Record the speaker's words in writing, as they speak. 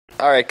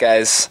All right,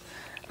 guys.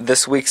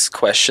 This week's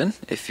question,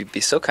 if you'd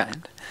be so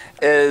kind,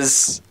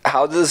 is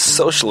how does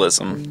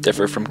socialism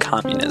differ from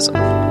communism?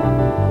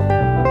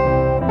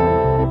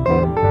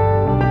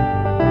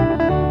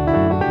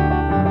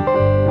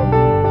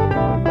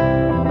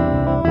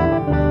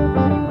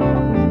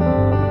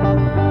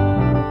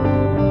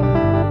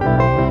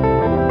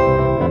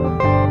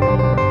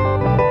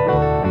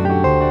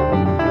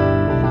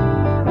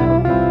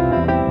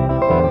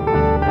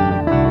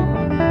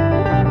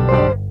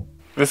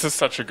 This is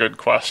such a good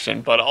question,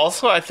 but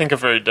also I think a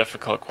very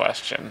difficult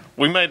question.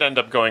 We might end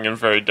up going in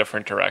very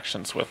different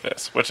directions with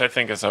this, which I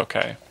think is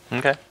okay.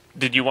 Okay.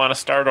 Did you want to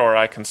start, or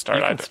I can start?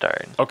 You can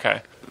start.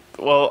 Okay.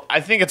 Well,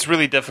 I think it's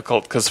really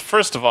difficult because,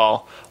 first of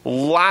all,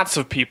 lots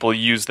of people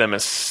use them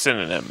as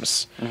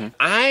synonyms. Mm-hmm.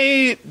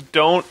 I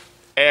don't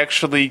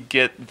actually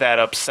get that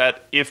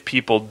upset if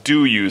people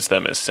do use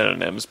them as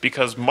synonyms,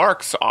 because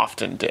Marx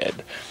often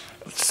did.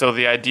 So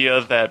the idea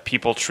that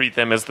people treat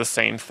them as the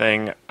same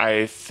thing,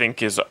 I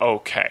think, is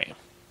okay.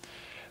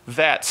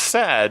 That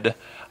said,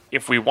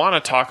 if we want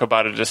to talk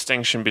about a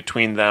distinction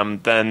between them,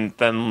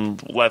 then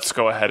let's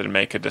go ahead and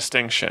make a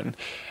distinction.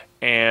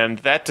 And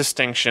that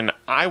distinction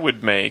I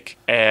would make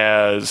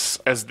as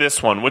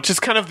this one, which is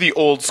kind of the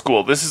old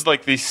school. This is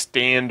like the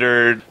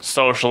standard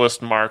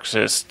socialist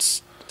Marxist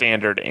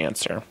standard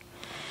answer.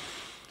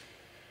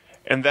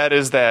 And that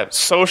is that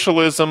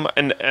socialism,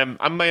 and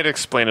I might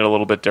explain it a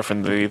little bit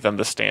differently than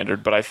the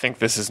standard, but I think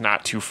this is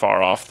not too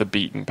far off the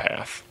beaten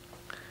path.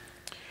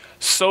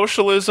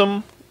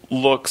 Socialism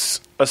looks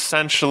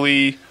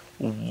essentially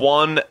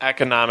one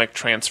economic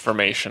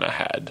transformation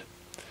ahead,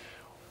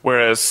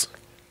 whereas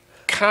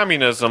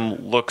communism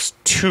looks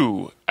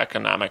two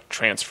economic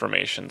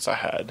transformations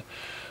ahead.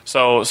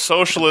 So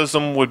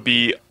socialism would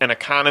be an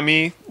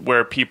economy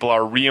where people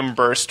are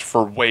reimbursed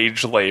for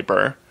wage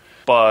labor,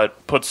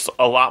 but puts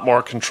a lot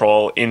more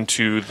control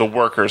into the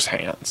workers'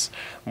 hands,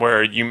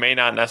 where you may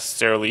not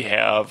necessarily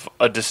have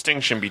a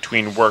distinction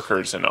between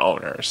workers and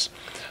owners.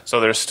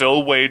 So there's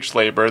still wage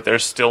labor,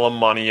 there's still a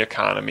money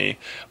economy,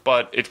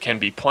 but it can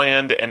be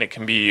planned and it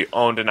can be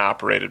owned and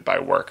operated by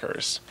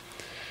workers.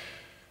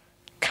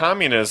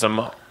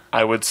 Communism,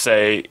 I would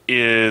say,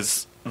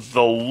 is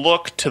the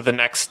look to the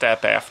next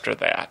step after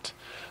that.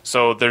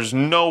 So there's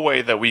no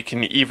way that we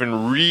can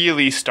even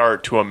really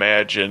start to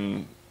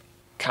imagine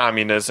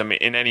communism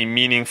in any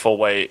meaningful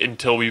way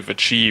until we've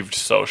achieved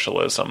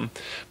socialism.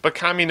 But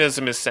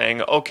communism is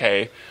saying,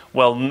 okay,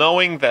 well,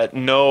 knowing that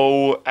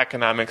no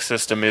economic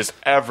system is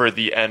ever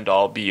the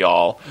end-all,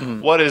 be-all,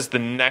 what is the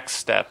next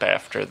step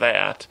after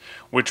that,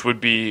 which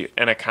would be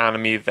an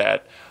economy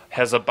that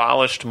has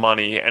abolished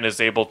money and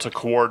is able to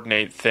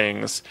coordinate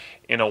things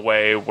in a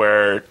way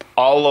where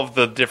all of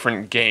the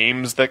different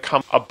games that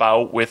come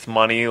about with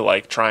money,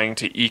 like trying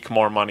to eke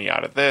more money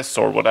out of this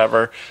or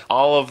whatever,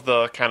 all of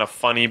the kind of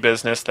funny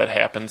business that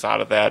happens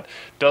out of that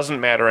doesn't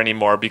matter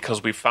anymore,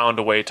 because we found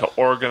a way to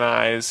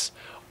organize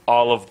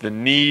all of the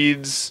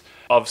needs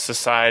of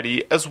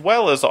society as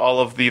well as all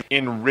of the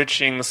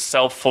enriching,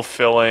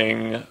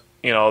 self-fulfilling,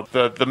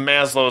 the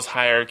Maslow's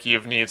hierarchy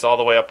of needs all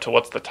the way up to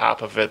what's the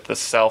top of it, the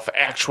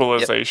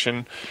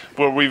self-actualization,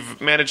 where we've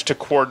managed to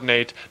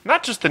coordinate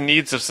not just the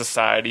needs of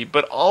society,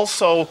 but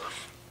also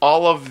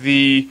all of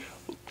the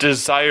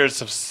desires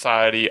of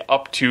society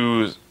up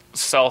to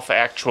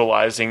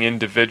self-actualizing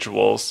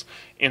individuals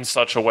in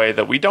such a way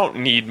that we don't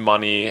need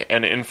money,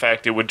 and in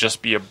fact it would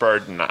just be a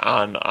burden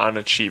on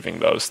achieving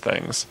those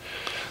things.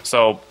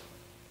 So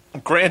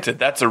granted,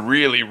 that's a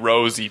really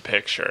rosy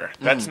picture.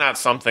 That's not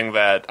something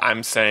that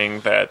I'm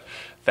saying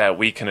that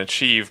we can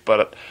achieve,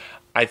 but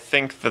I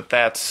think that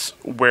that's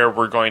where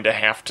we're going to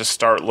have to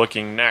start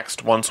looking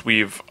next once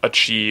we've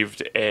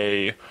achieved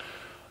a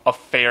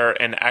fair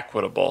and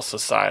equitable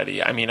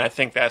society. I mean, I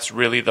think that's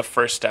really the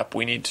first step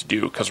we need to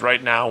do, because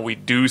right now we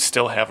do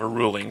still have a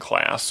ruling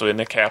class. So in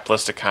the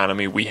capitalist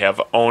economy, we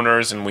have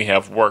owners and we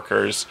have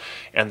workers,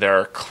 and there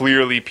are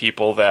clearly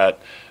people that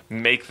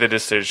make the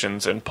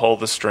decisions and pull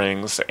the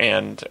strings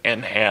and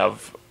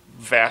have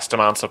vast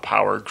amounts of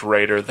power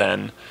greater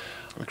than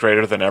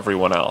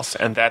everyone else.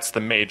 And that's the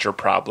major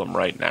problem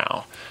right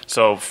now.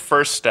 So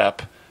first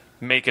step,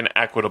 make an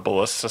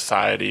equitable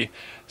society.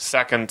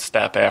 Second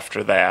step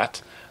after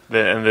that,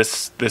 and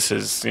this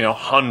is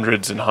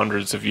hundreds and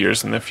hundreds of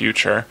years in the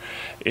future,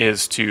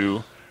 is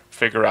to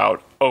figure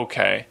out,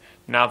 okay,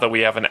 now that we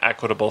have an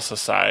equitable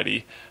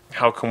society,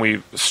 how can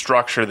we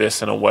structure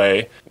this in a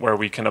way where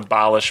we can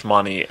abolish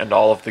money and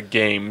all of the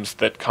games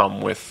that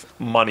come with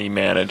money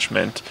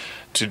management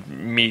to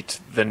meet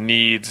the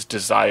needs,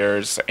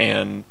 desires,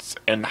 and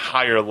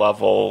higher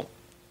level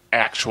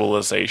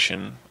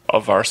actualization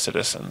of our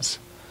citizens?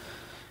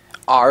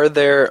 Are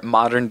there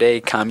modern day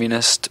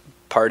communist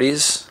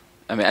parties?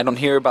 I mean, I don't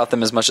hear about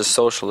them as much as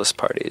socialist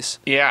parties.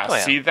 Yeah,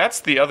 see,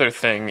 that's the other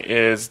thing,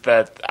 is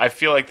that I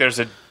feel like there's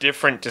a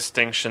different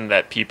distinction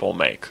that people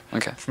make.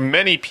 Okay. For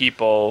many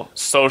people,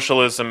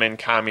 socialism and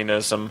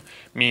communism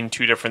mean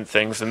two different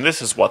things, and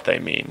this is what they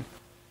mean.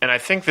 and I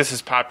think this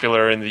is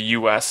popular in the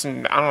U.S.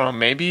 and I don't know,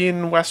 maybe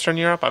in Western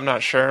Europe, I'm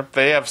not sure.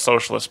 They have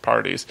socialist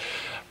parties.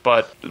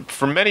 But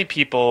for many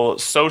people,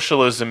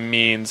 socialism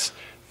means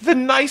the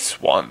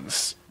nice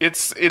ones.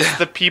 It's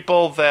the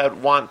people that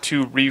want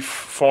to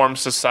reform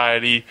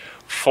society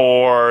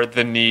for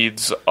the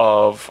needs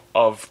of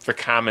the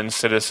common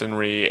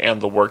citizenry and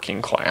the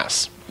working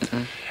class.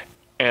 Mm-hmm.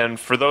 And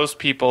for those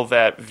people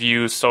that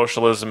view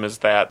socialism as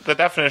that, the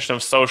definition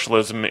of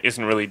socialism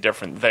isn't really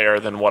different there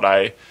than what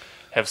I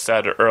have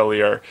said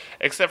earlier,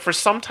 except for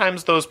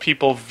sometimes those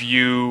people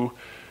view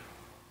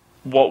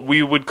what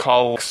we would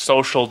call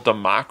social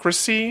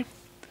democracy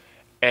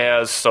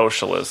as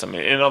socialism.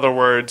 In other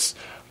words,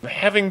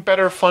 having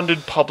better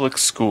funded public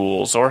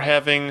schools or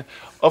having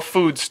a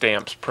food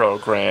stamps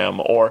program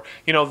or,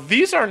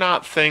 these are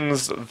not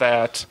things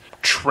that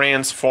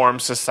transform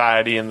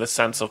society in the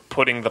sense of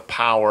putting the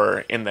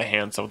power in the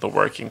hands of the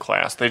working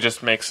class. They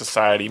just make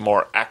society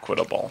more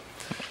equitable.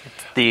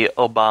 The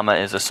Obama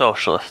is a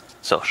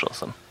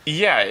socialism.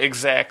 Yeah,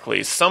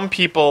 exactly. Some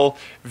people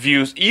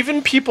view,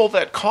 even people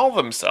that call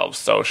themselves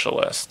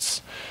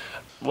socialists,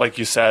 like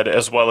you said,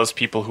 as well as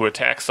people who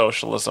attack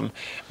socialism,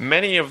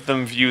 many of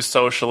them view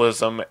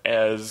socialism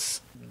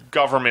as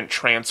government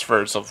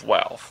transfers of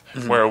wealth,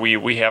 where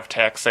we have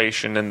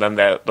taxation and then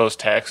those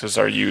taxes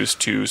are used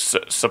to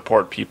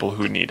support people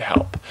who need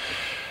help.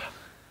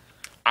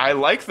 I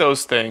like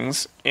those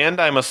things, and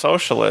I'm a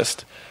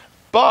socialist,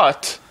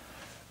 but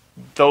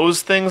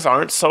those things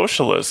aren't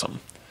socialism.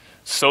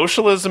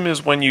 Socialism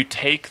is when you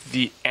take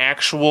the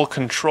actual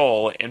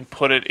control and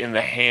put it in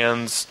the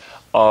hands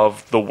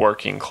of the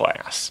working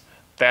class.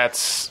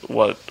 That's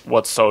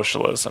what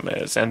socialism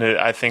is. And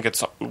I think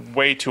it's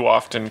way too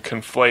often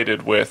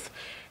conflated with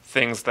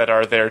things that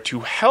are there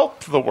to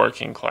help the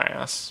working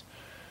class,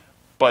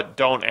 but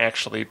don't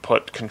actually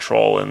put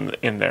control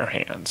in their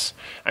hands.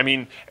 I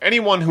mean,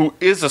 anyone who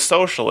is a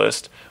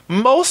socialist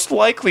most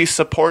likely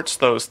supports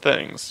those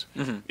things.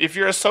 Mm-hmm. If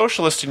you're a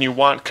socialist and you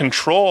want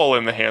control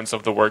in the hands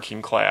of the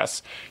working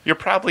class, you're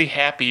probably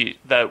happy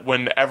that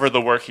whenever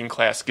the working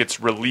class gets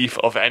relief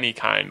of any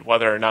kind,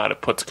 whether or not it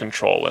puts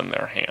control in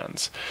their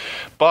hands.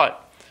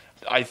 But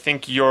I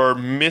think you're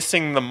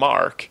missing the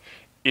mark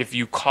if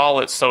you call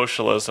it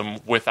socialism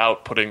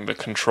without putting the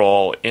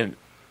control in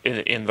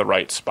the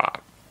right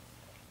spot.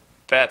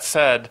 That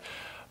said,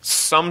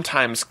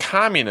 sometimes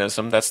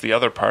communism, that's the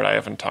other part I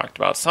haven't talked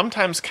about,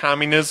 sometimes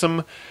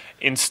communism,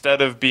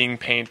 instead of being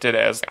painted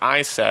as,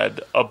 I said,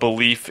 a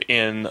belief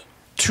in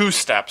 2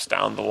 steps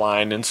down the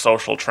line in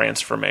social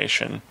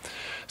transformation,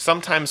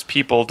 sometimes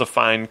people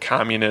define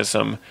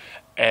communism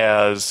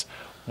as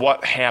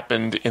what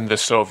happened in the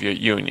Soviet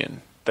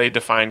Union. They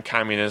define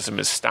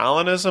communism as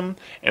Stalinism,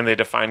 and they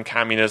define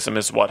communism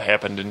as what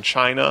happened in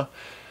China.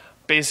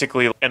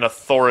 Basically an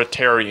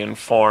authoritarian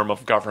form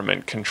of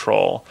government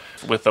control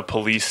with a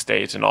police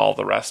state and all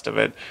the rest of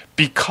it,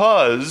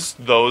 because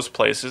those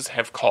places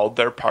have called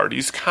their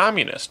parties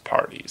communist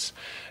parties.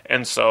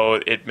 And so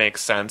it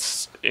makes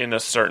sense in a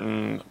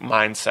certain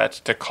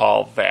mindset to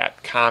call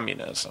that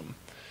communism.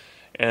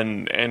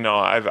 And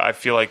I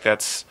feel like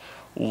that's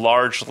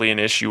largely an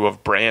issue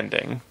of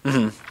branding.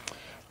 Mm-hmm.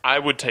 I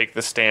would take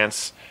the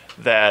stance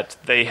that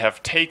they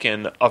have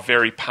taken a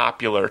very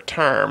popular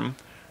term,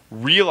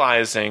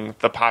 realizing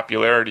the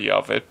popularity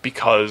of it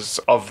because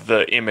of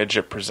the image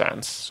it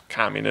presents,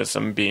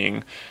 communism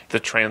being the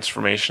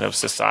transformation of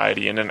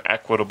society in an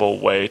equitable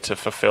way to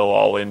fulfill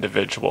all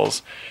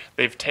individuals.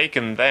 They've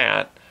taken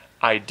that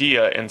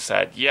idea and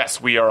said, yes,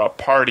 we are a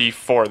party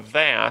for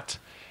that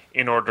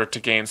in order to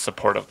gain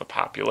support of the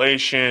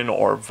population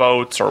or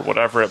votes or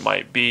whatever it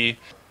might be.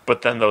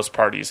 But then those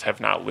parties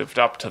have not lived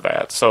up to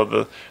that. So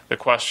the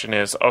question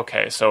is,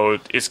 okay, so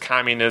is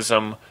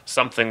communism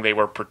something they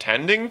were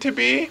pretending to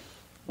be,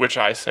 which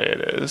I say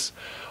it is,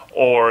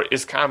 or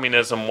is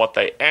communism what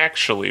they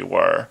actually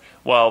were?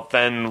 Well,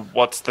 then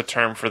what's the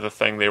term for the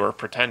thing they were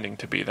pretending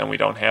to be? Then we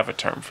don't have a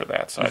term for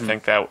that. So I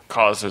think that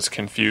causes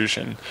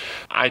confusion.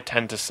 I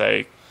tend to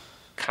say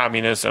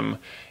communism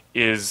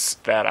is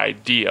that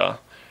idea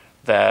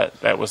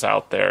that was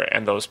out there,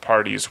 and those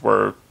parties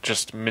were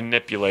just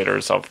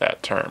manipulators of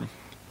that term.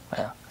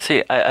 Yeah.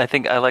 See, I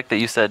think I like that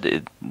you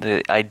said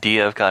the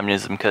idea of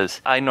communism,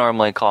 because I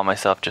normally call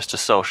myself just a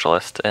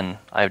socialist, and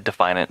I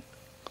define it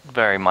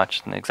very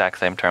much in the exact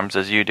same terms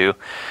as you do.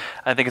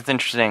 I think it's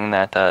interesting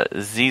that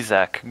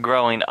Zizek,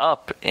 growing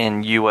up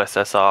in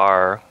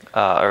USSR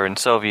or in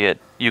Soviet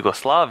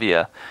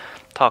Yugoslavia,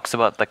 talks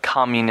about the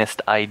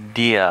communist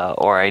idea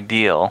or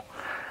ideal.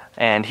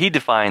 And he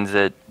defines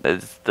it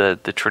as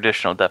the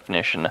traditional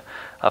definition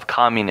of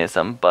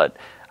communism. But,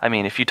 I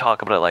mean, if you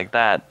talk about it like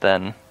that,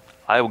 then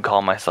I would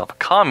call myself a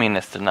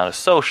communist and not a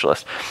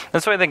socialist.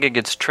 And so I think it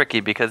gets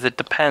tricky because it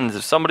depends.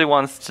 If somebody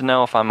wants to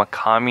know if I'm a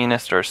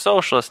communist or a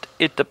socialist,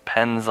 it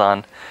depends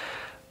on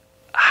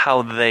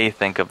how they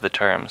think of the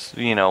terms.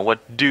 You know,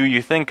 what do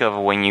you think of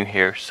when you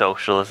hear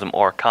socialism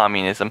or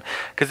communism?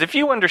 Because if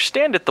you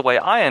understand it the way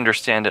I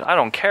understand it, I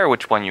don't care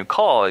which one you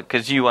call it,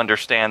 because you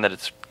understand that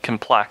it's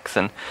complex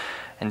and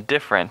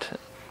different.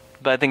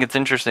 But I think it's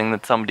interesting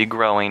that somebody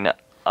growing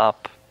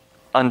up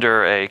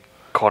under a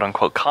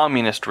quote-unquote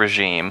communist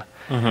regime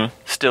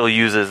still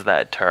uses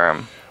that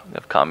term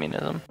of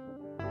communism.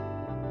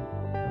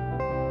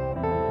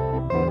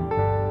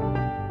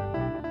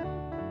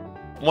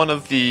 One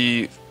of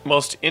the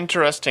most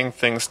interesting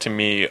things to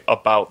me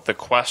about the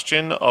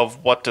question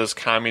of what does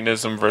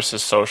communism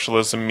versus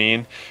socialism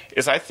mean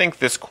is I think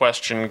this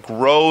question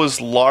grows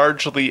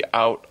largely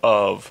out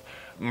of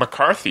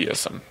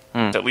McCarthyism,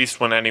 at least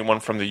when anyone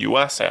from the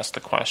U.S. asked the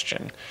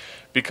question.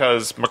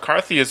 Because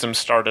McCarthyism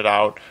started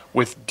out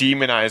with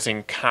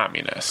demonizing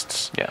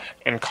communists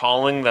and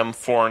calling them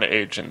foreign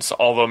agents,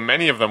 although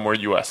many of them were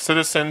U.S.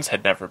 citizens,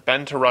 had never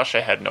been to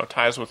Russia, had no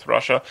ties with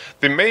Russia.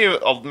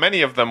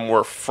 Many of them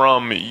were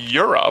from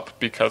Europe,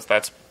 because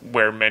that's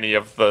where many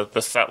of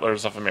the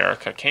settlers of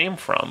America came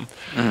from.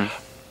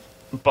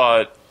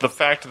 But the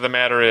fact of the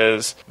matter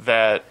is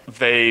that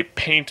they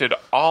painted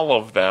all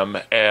of them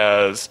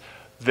as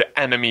the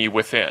enemy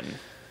within.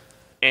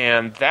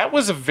 And that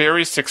was a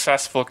very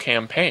successful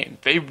campaign.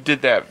 They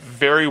did that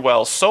very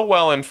well, so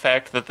well, in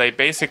fact, that they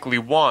basically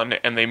won,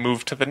 and they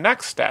moved to the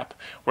next step,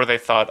 where they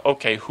thought,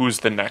 okay,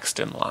 who's the next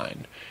in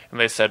line? And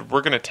they said,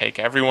 we're going to take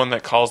everyone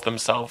that calls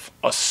themselves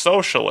a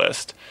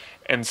socialist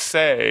and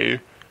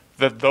say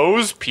that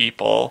those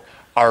people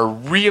are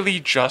really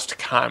just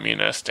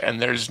communist,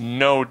 and there's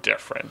no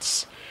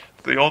difference.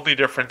 The only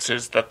difference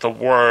is that the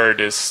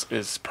word is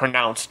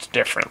pronounced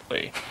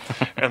differently.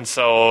 And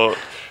so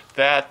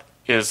that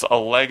is a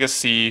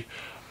legacy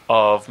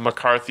of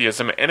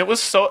McCarthyism, and it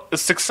was so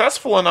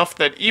successful enough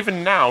that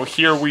even now,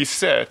 here we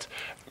sit,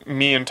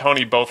 me and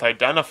Tony both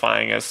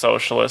identifying as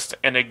socialists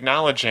and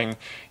acknowledging,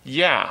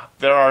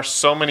 there are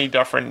so many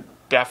different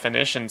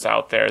definitions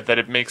out there that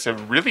it makes it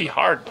really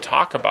hard to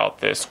talk about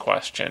this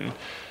question,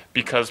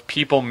 because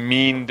people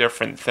mean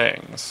different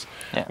things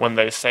when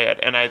they say it.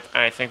 And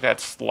I think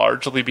that's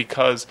largely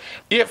because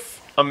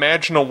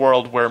imagine a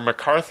world where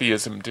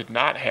McCarthyism did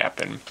not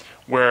happen,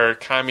 where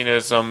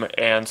communism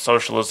and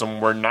socialism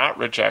were not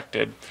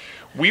rejected,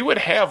 we would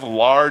have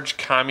large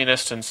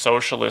communist and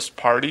socialist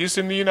parties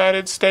in the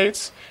United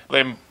States.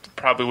 They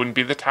probably wouldn't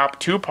be the top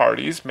two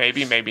parties,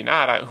 maybe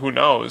not, who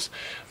knows.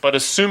 But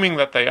assuming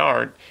that they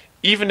aren't,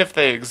 even if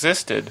they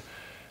existed,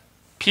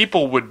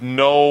 people would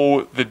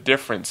know the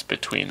difference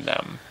between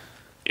them,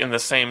 in the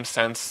same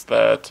sense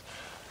that,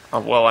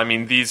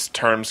 these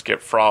terms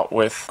get fraught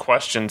with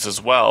questions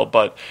as well,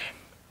 but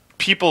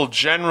people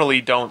generally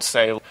don't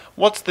say,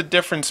 what's the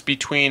difference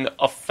between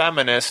a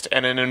feminist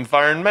and an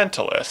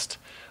environmentalist?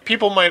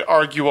 People might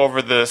argue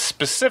over the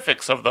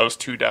specifics of those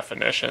two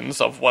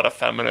definitions of what a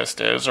feminist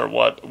is or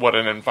what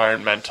an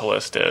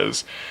environmentalist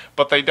is,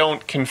 but they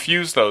don't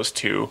confuse those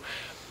two.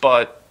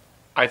 But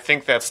I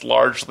think that's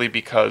largely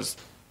because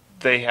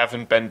they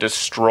haven't been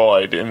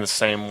destroyed in the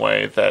same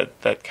way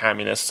that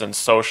communists and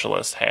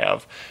socialists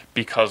have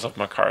because of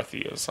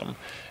McCarthyism.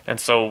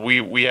 And so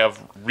we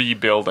have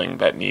rebuilding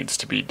that needs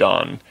to be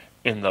done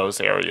in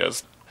those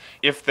areas.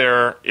 If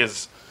there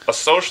is a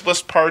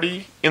socialist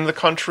party in the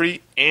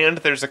country and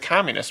there's a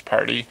communist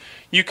party,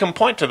 you can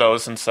point to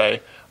those and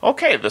say,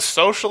 okay, the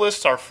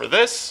socialists are for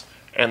this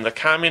and the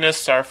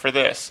communists are for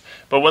this.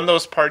 But when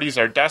those parties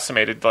are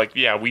decimated,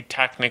 we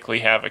technically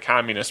have a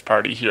communist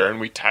party here and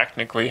we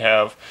technically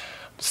have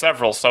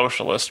several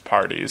socialist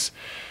parties,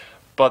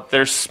 but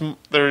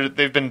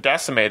they've been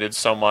decimated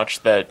so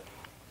much that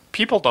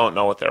people don't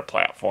know what their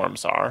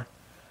platforms are.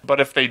 But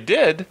if they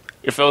did,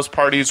 if those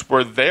parties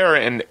were there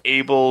and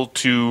able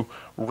to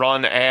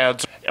run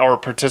ads or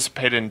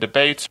participate in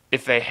debates,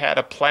 if they had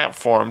a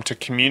platform to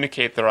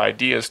communicate their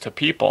ideas to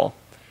people,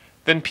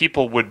 then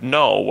people would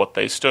know what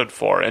they stood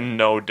for and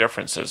know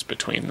differences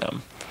between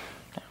them.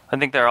 I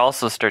think there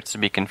also starts to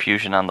be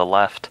confusion on the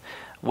left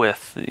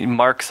with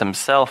Marx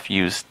himself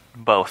used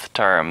both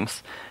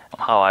terms.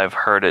 How I've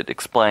heard it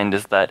explained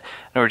is that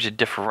in order to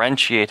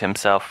differentiate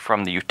himself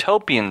from the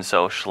utopian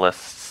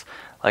socialists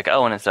like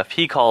Owen and stuff,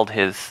 he called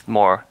his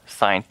more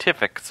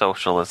scientific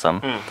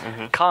socialism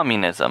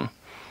communism.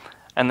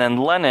 And then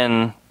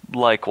Lenin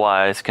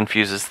likewise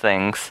confuses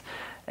things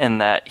in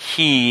that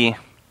he,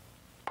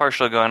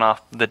 partially going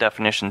off the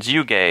definitions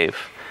you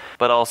gave,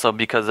 but also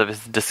because of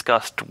his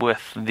disgust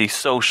with the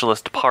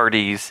socialist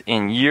parties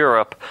in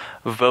Europe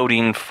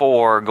voting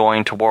for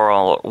going to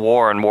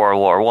war in World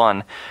War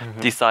I,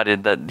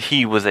 decided that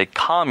he was a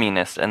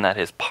communist and that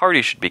his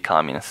party should be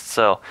communist.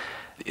 So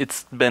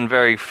it's been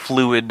very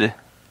fluid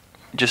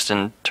just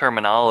in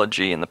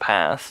terminology in the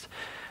past.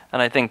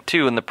 And I think,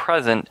 too, in the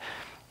present,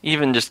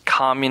 even just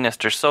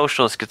communist or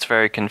socialist gets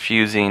very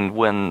confusing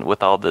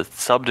with all the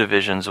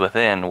subdivisions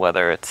within,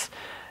 whether it's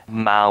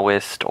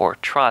Maoist or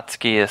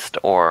Trotskyist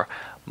or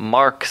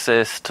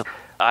Marxist.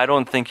 I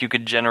don't think you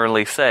could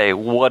generally say,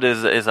 what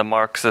is a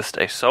Marxist,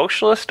 a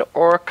socialist,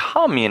 or a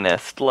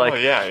communist?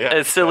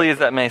 As silly as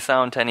that may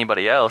sound to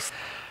anybody else.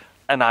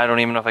 And I don't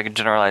even know if I could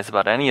generalize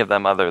about any of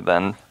them other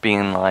than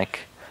being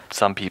like,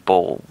 some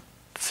people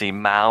see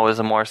Mao as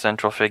a more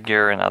central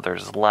figure, and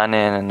others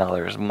Lenin, and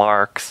others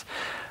Marx.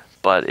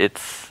 But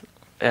it's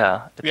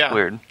Yeah, it's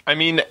weird. I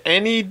mean,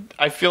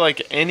 I feel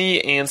like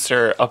any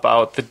answer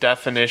about the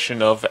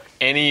definition of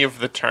any of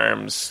the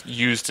terms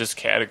used as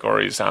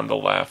categories on the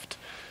left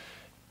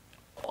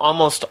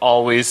almost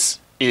always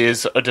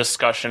is a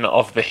discussion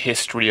of the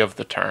history of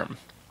the term.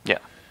 Yeah.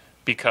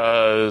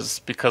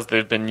 Because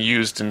they've been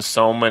used in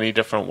so many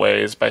different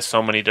ways by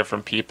so many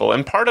different people.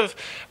 And part of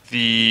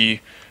the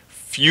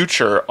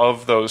future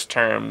of those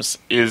terms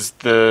is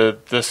the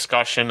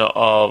discussion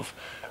of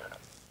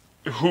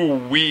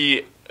who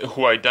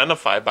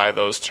identify by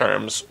those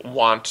terms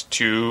want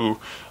to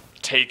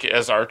take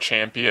as our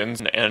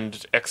champions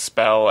and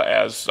expel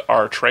as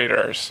our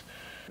traitors,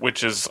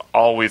 which is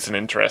always an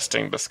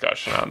interesting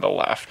discussion on the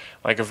left.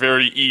 Like, a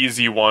very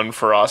easy one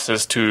for us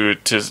is to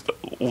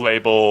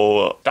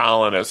label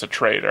Stalin as a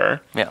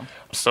traitor. Yeah.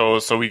 So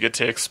we get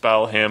to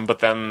expel him, but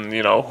then,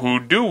 who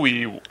do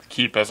we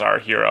keep as our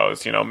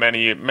heroes?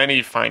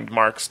 Many find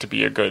Marx to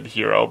be a good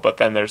hero, but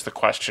then there's the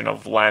question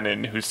of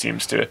Lenin, who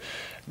seems to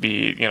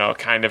be,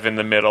 kind of in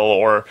the middle,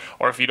 or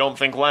if you don't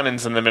think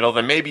Lenin's in the middle,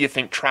 then maybe you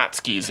think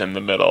Trotsky's in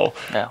the middle.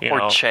 Yeah.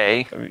 Or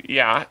Che.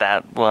 Yeah.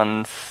 That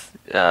one's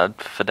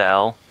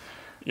Fidel.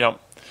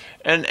 Yep.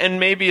 And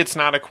maybe it's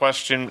not a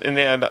question, and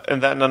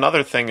then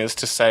another thing is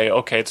to say,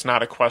 okay, it's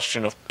not a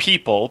question of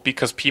people,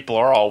 because people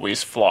are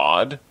always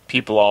flawed.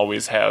 People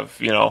always have,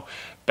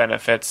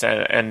 benefits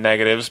and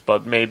negatives,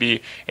 but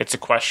maybe it's a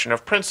question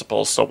of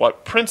principles. So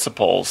what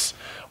principles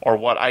or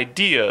what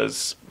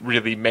ideas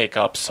really make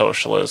up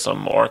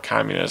socialism or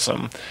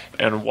communism,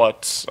 and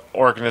what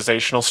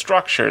organizational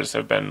structures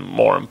have been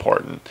more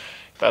important?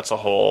 That's a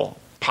whole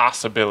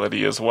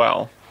possibility as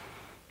well.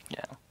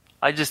 Yeah.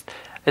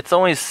 It's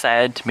always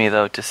sad to me,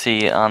 though, to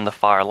see on the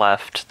far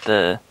left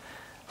the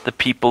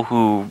people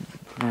who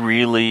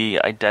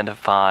really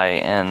identify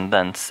and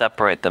then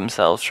separate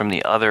themselves from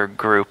the other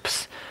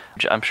groups.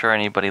 I'm sure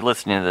anybody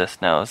listening to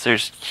this knows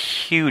there's a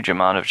huge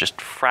amount of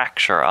just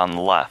fracture on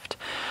the left.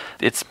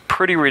 It's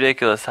pretty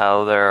ridiculous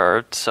how there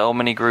are so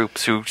many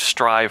groups who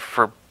strive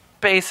for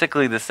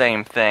basically the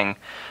same thing,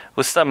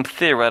 with some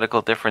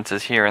theoretical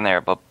differences here and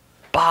there, but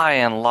by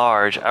and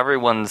large,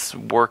 everyone's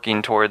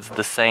working towards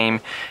the same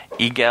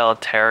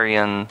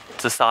egalitarian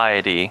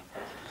society,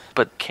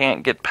 but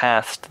can't get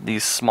past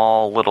these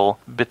small little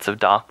bits of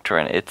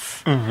doctrine.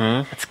 It's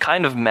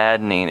kind of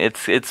maddening.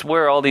 It's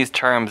where all these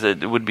terms,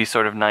 it would be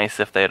sort of nice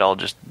if they'd all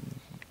just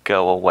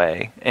go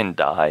away and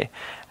die,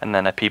 and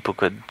then people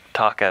could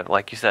talk,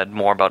 like you said,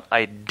 more about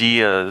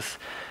ideas.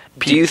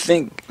 Do you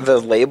think the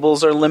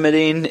labels are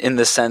limiting, in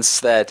the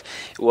sense that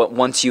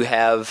once you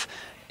have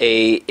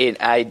a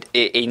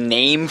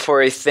name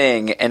for a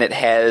thing and it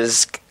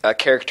has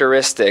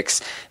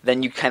characteristics,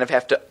 then you kind of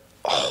have to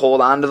hold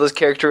on to those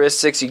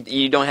characteristics?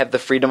 You don't have the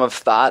freedom of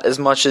thought as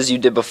much as you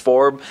did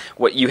before.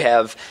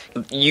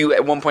 You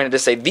at one point had to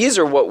say, these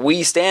are what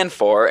we stand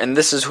for, and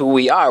this is who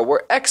we are.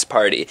 We're X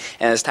party.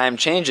 And as time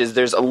changes,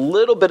 there's a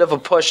little bit of a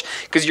push,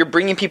 because you're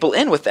bringing people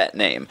in with that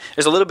name.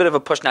 There's a little bit of a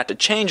push not to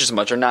change as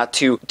much, or not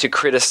to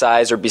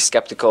criticize or be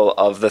skeptical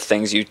of the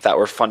things you thought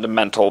were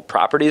fundamental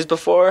properties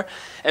before.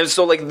 And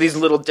so, like, these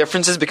little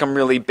differences become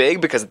really big,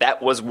 because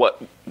that was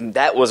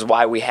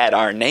why we had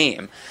our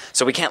name.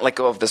 So we can't let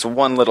go of this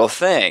one little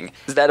thing.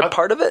 Is that a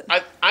part of it?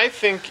 I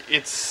think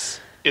it's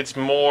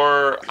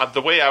more,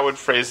 the way I would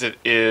phrase it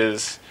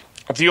is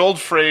the old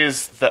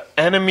phrase, the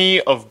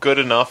enemy of good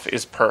enough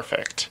is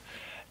perfect.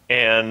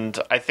 And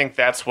I think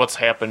that's what's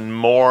happened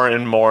more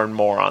and more and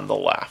more on the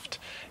left,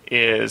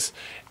 is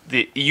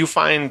you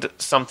find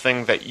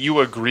something that you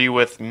agree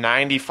with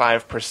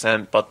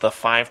 95%, but the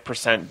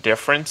 5%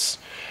 difference.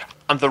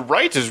 And the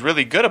right is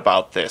really good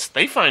about this.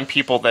 They find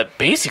people that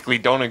basically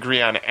don't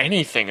agree on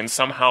anything and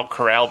somehow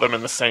corral them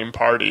in the same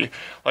party.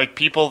 Like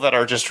people that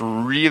are just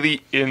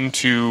really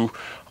into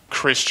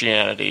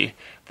Christianity,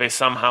 they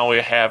somehow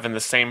have in the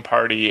same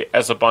party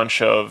as a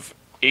bunch of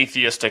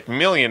atheistic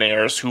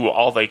millionaires who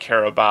all they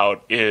care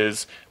about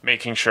is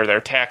making sure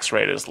their tax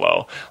rate is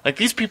low. Like,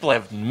 these people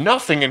have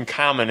nothing in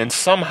common, and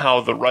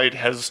somehow the right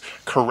has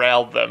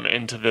corralled them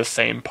into the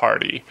same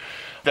party.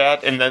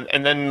 That and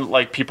then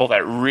like people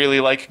that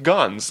really like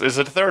guns is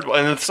a third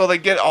one. And so they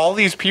get all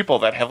these people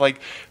that have like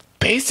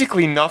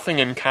basically nothing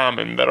in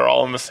common that are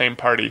all in the same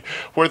party,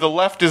 where the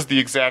left is the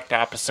exact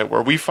opposite,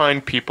 where we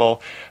find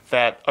people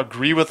that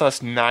agree with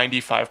us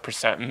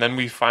 95%, and then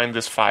we find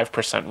this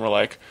 5% and we're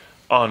like,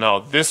 oh no,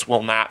 this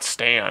will not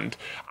stand.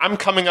 I'm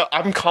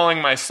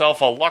calling myself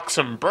a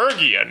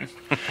Luxembourgian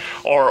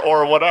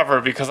or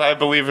whatever, because I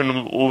believe in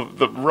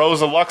the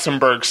Rosa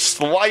Luxemburg's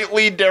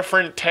slightly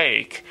different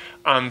take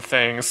on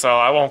things. So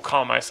I won't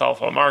call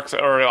myself a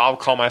Marxist, or I'll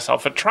call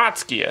myself a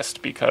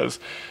Trotskyist, because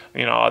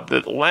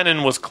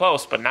Lenin was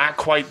close but not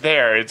quite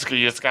there.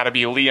 It's got to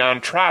be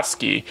Leon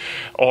Trotsky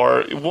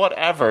or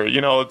whatever.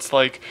 It's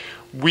like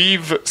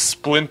we've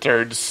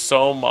splintered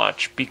so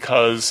much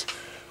because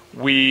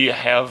we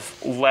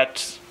have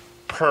let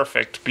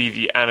perfect be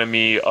the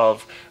enemy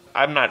of,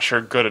 I'm not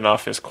sure good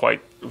enough is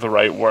quite the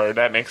right word.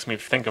 That makes me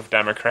think of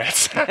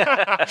Democrats.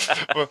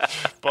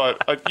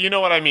 but you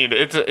know what I mean.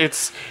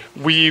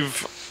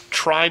 We've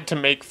tried to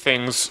make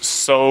things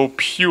so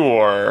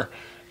pure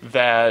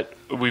that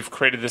we've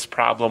created this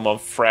problem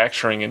of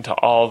fracturing into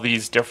all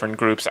these different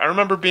groups. I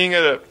remember being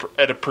at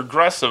a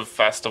progressive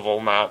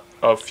festival not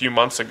a few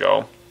months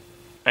ago,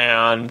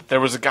 and there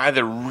was a guy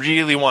that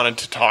really wanted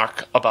to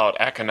talk about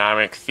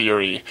economic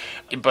theory,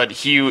 but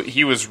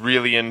he was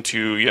really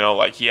into,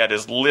 like he had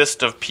his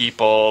list of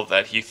people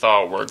that he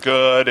thought were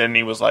good, and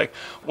he was like,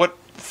 what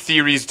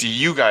theories do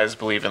you guys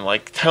believe in?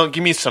 Like,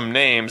 give me some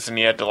names, and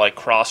he had to like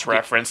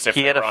cross-reference if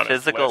he had a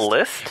physical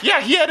list.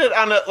 Yeah, he had it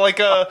on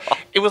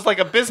it was like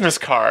a business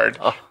card,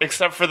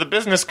 except for the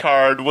business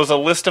card was a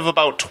list of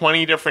about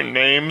 20 different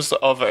names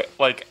of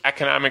like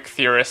economic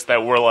theorists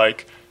that were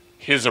like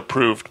his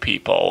approved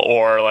people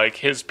or like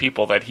his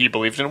people that he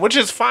believed in, which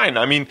is fine.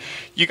 I mean,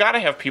 you got to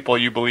have people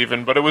you believe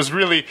in, but it was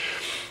really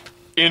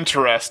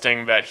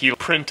interesting that he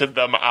printed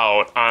them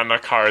out on a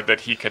card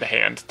that he could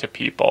hand to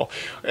people.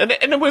 And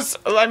it was,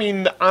 I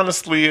mean,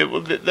 honestly,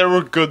 there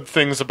were good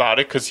things about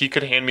it because he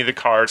could hand me the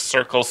card,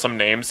 circle some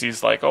names.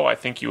 He's like, oh, I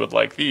think you would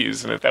like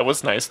these. And that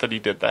was nice that he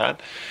did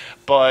that.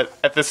 But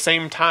at the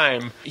same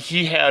time,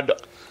 he had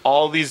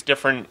all these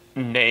different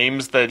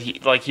names that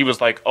he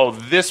was like, oh,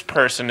 this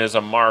person is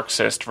a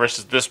Marxist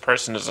versus this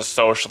person is a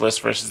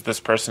socialist versus this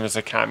person is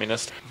a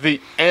communist.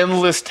 The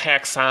endless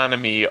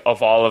taxonomy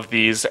of all of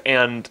these.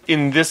 And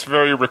in this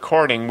very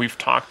recording, we've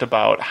talked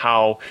about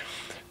how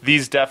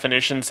these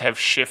definitions have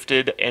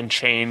shifted and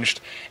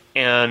changed,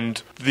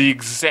 and the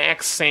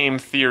exact same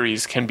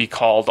theories can be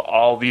called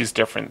all these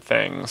different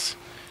things,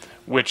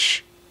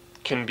 which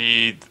can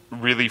be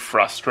really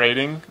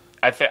frustrating.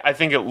 I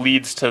think it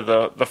leads to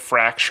the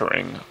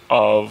fracturing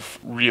of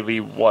really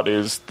what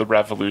is the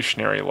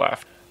revolutionary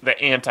left. The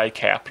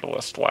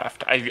anti-capitalist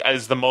left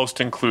is the most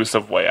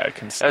inclusive way I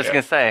can say it. I was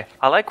going to say,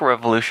 I like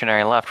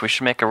revolutionary left. We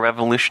should make a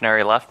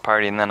revolutionary left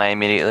party, and then I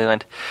immediately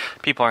went,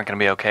 people aren't going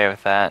to be okay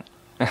with that.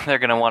 They're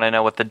going to want to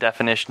know what the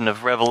definition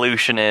of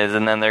revolution is,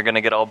 and then they're going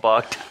to get all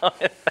bogged down.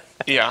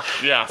 Yeah.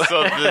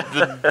 So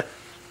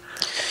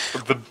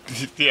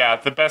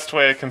the best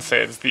way I can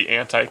say it is the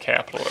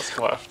anti-capitalist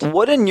left.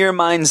 What in your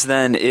minds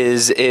then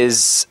is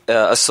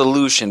a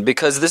solution?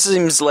 Because this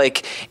seems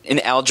like an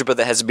algebra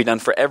that has to be done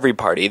for every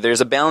party.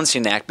 There's a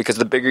balancing act because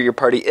the bigger your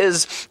party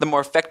is, the more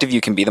effective you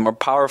can be, the more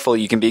powerful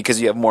you can be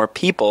because you have more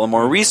people and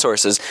more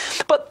resources.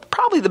 But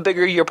probably the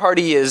bigger your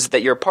party is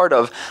that you're a part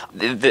of,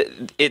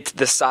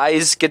 the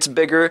size gets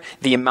bigger,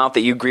 the amount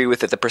that you agree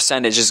with it, the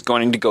percentage is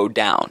going to go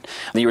down.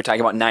 You were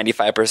talking about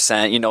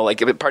 95%,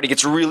 like if a party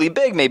gets really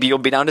big, maybe you'll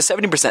be down to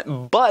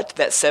 70%, but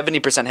that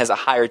 70% has a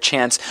higher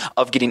chance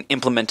of getting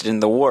implemented in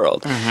the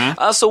world.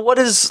 So what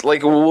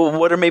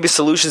are maybe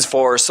solutions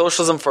for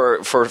socialism,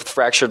 for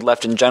fractured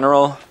left in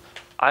general?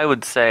 I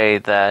would say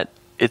that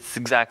it's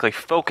exactly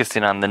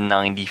focusing on the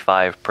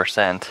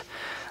 95%,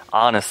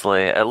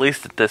 honestly, at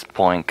least at this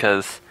point,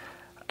 because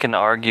I can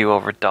argue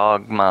over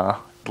dogma,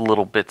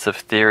 little bits of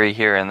theory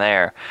here and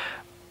there,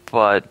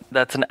 but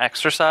that's an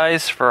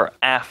exercise for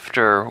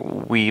after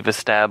we've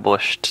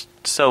established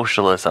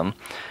socialism.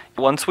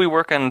 Once we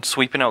work on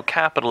sweeping out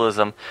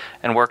capitalism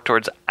and work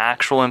towards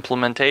actual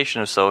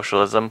implementation of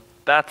socialism,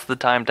 that's the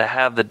time to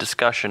have the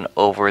discussion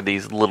over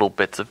these little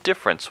bits of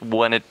difference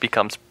when it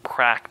becomes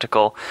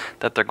practical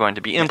that they're going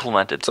to be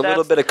implemented. It's a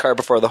little bit of cart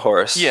before the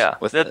horse. Yeah,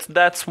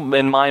 that's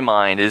in my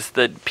mind, is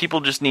that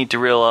people just need to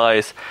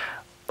realize,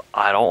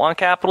 I don't want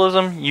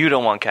capitalism, you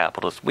don't want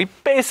capitalism. We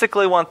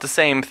basically want the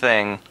same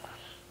thing.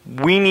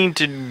 We need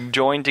to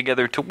join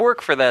together to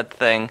work for that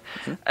thing,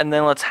 and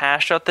then let's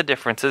hash out the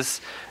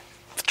differences,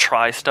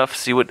 try stuff,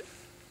 see what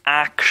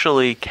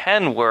actually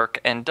can work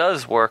and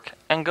does work,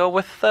 and go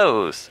with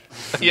those.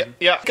 Yeah.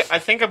 I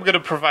think I'm going to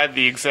provide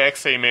the exact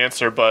same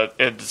answer, but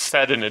it's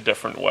said in a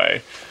different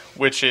way,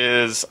 which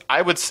is,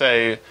 I would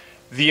say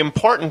the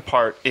important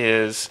part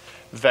is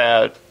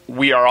that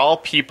we are all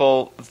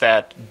people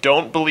that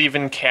don't believe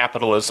in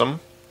capitalism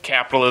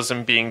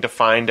being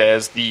defined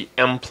as the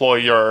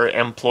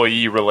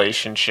employer-employee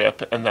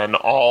relationship, and then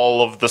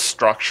all of the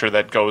structure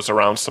that goes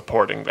around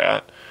supporting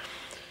that.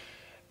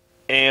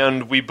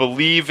 And we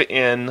believe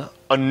in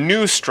a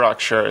new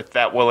structure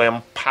that will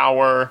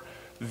empower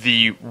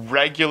the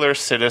regular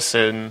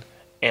citizen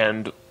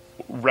and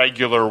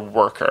regular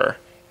worker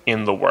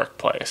in the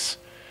workplace.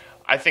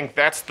 I think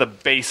that's the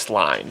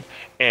baseline.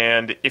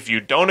 And if you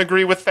don't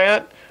agree with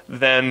that,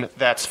 then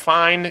that's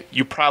fine.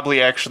 You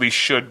probably actually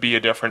should be a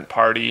different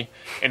party.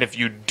 And if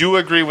you do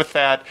agree with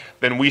that,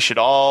 then we should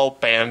all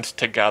band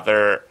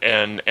together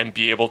and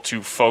be able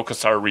to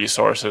focus our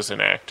resources and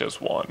act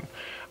as one.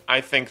 I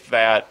think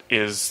that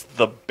is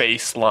the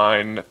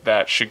baseline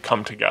that should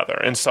come together.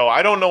 And so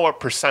I don't know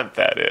what percent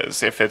that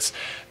is, if it's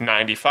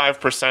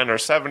 95% or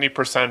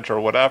 70%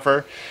 or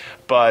whatever,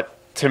 but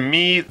to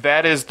me,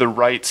 that is the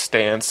right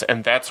stance,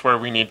 and that's where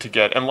we need to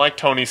get. And like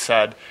Tony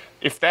said,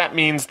 if that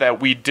means that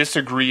we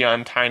disagree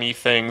on tiny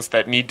things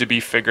that need to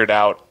be figured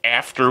out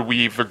after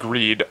we've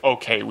agreed,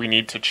 okay, we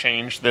need to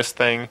change this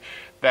thing,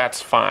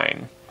 that's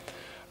fine.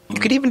 We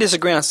could even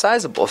disagree on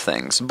sizable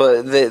things,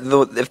 but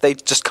if they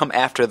just come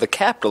after the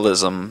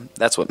capitalism,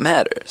 that's what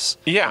matters.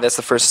 Yeah. That's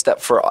the first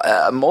step for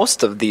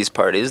most of these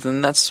parties,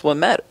 then that's what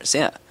matters,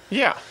 yeah.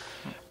 Yeah.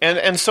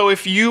 And so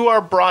if you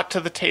are brought to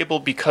the table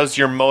because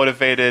you're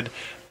motivated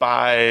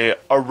by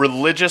a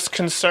religious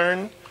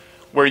concern,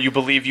 where you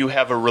believe you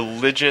have a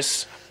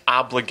religious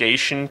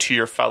obligation to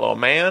your fellow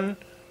man,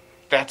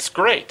 that's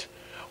great.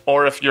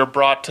 Or if you're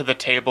brought to the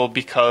table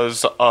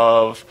because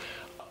of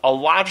a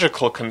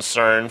logical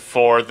concern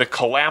for the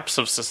collapse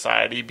of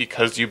society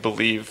because you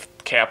believe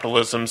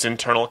capitalism's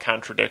internal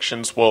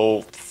contradictions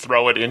will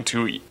throw it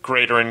into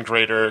greater and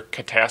greater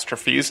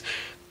catastrophes,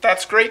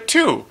 that's great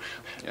too.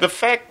 Yeah. The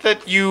fact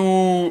that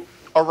you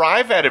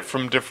arrive at it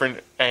from different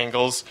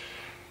angles,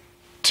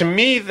 to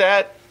me,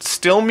 that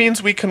still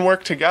means we can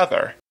work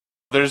together.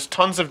 There's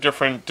tons of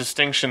different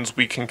distinctions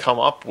we can come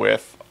up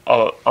with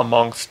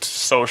amongst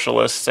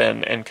socialists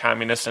and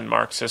communists and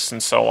Marxists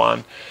and so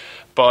on.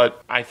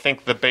 But I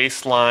think the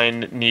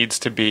baseline needs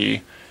to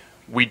be,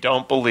 we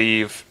don't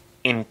believe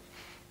in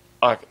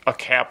a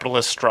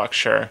capitalist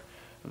structure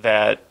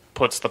that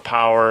puts the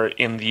power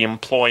in the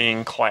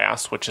employing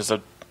class, which is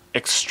an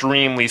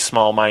extremely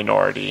small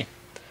minority.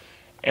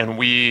 And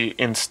we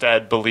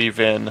instead believe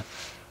in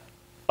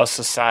a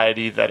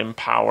society that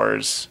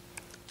empowers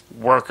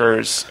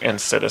workers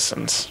and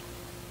citizens.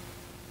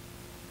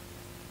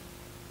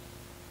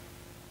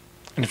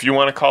 And if you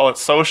want to call it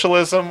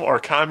socialism or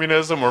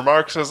communism or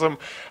Marxism,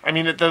 I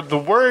mean, the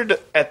word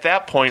at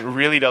that point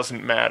really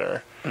doesn't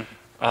matter.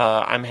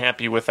 I'm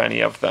happy with any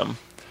of them.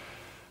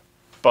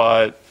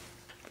 But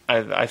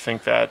I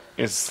think that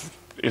is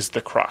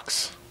the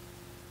crux.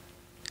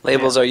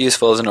 Labels are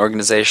useful as an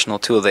organizational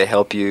tool. They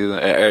help you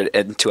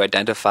to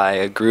identify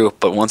a group,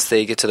 but once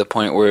they get to the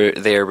point where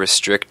they are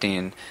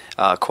restricting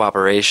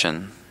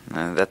cooperation,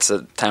 that's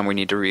a time we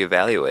need to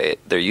reevaluate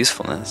their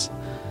usefulness.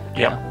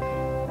 Yeah.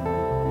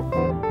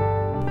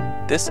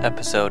 This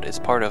episode is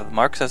part of the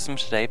Marxism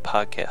Today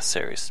podcast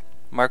series.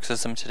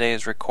 Marxism Today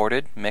is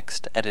recorded,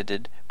 mixed,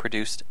 edited,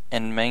 produced,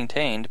 and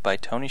maintained by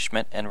Tony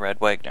Schmidt and Red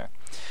Wagner.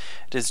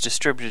 It is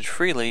distributed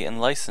freely and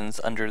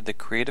licensed under the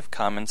Creative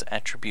Commons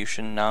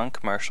Attribution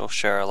Non-Commercial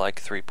Share-alike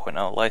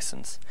 3.0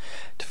 license.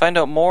 To find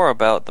out more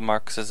about the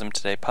Marxism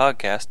Today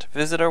podcast,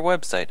 visit our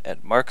website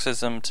at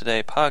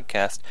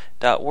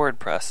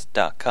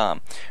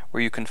marxismtodaypodcast.wordpress.com,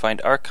 where you can find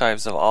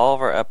archives of all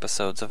of our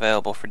episodes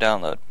available for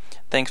download.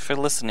 Thanks for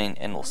listening,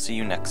 and we'll see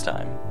you next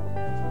time.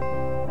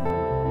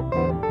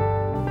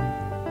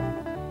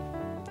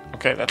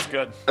 Okay, that's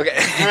good. Okay.